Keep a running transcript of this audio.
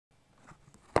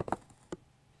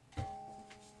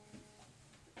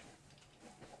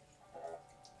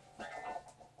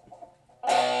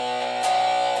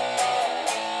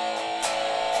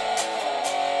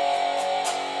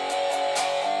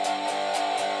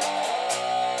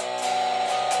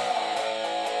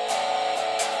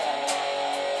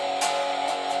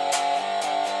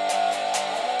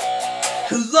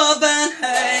love and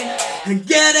hate and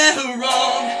get it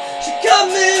wrong. She cut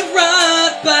me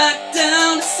right back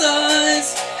down to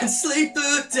size and sleep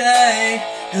the day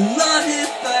and let it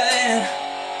fade.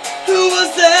 Who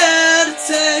was there to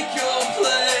take your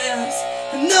place?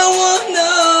 And no one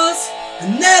knows,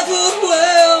 and never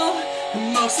will.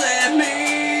 And mostly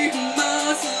me,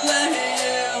 mostly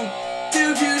you. Do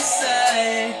you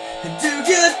say, and do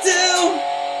you do,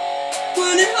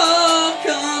 when it all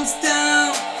comes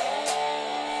down?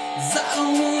 'Cause I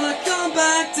don't wanna come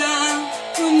back down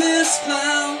from this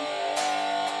cloud.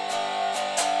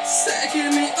 It's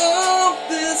taking me all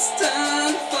this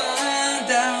time to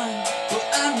find out what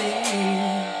I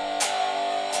need.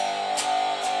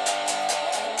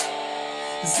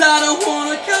 'Cause I don't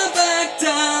wanna come back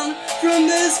down from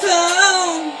this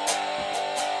cloud.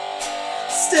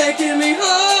 It's taking me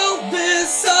all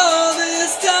this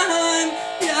time,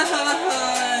 yeah.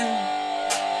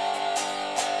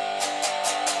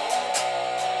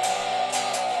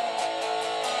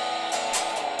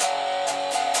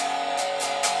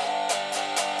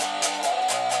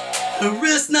 There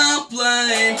is no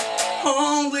blame,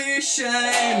 only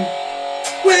shame.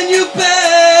 When you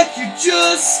beg, you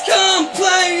just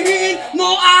complain.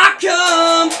 More I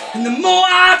come, and the more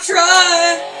I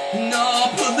try. And all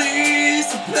police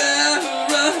are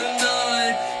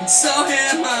paranoid, and so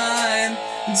am I,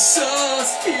 and so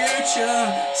is future.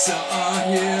 So are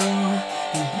you,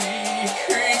 and be a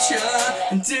creature.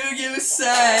 And do you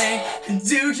say, and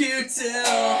do you do,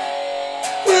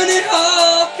 when it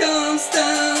all comes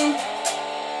down?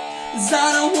 'Cause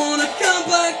I don't wanna come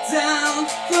back down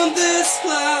from this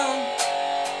cloud.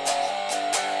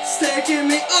 It's taking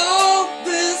me all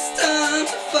this time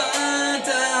to find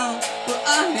out what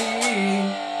I need.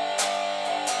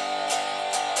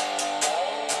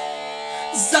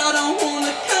 'Cause I don't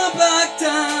wanna come back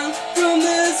down from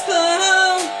this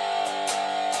cloud.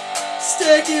 It's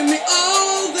taking me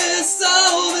all this time.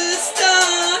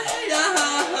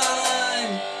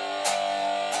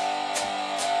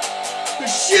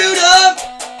 Shoot up,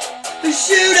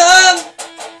 shoot up,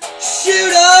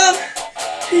 shoot up,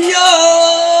 you're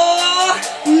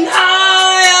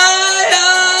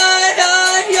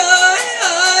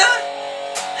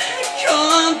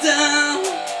calm down.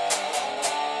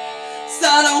 'Cause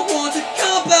I don't want to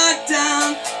come back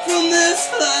down from this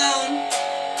cloud.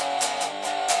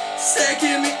 It's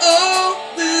taking me all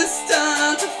this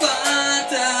time to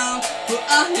find out what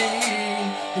I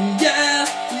need. And yeah.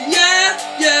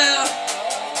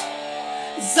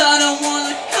 'Cause I don't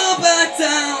wanna come back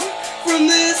down from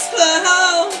this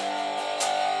cloud.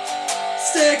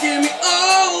 It's taking me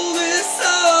all this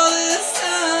time.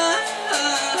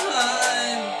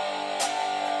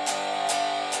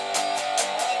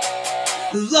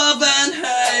 Love and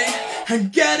hate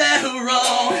and get it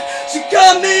wrong. She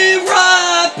cut me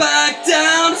right back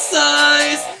down to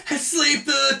size and sleep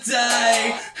the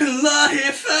day and let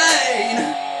it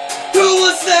fade. Who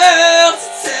was there to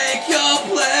take your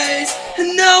place?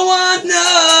 And no one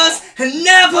knows, and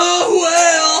never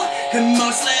will. And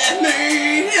mostly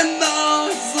me, and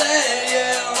mostly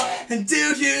you. And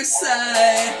do you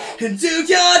say, and do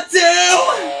you do,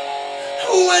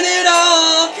 when it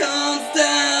all comes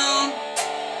down?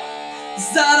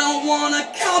 'Cause I don't wanna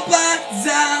come back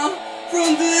down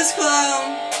from this cloud.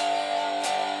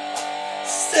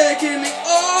 It's taking me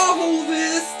all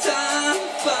this time to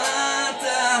find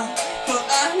out what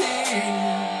I need.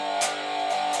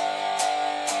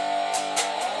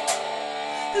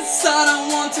 'Cause I don't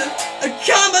want to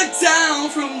come back down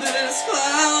from this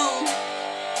cloud.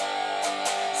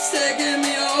 It's taking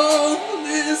me all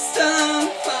this time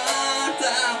to find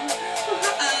out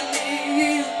what I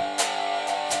need.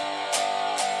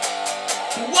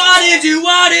 Why did you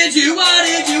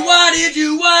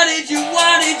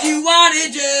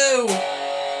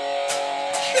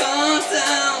calm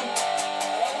down?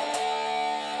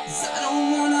 'Cause I don't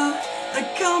wanna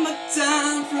come back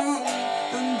down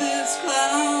from this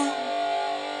cloud.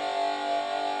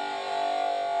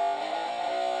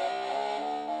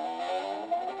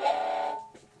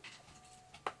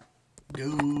 Go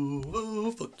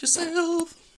fuck yourself.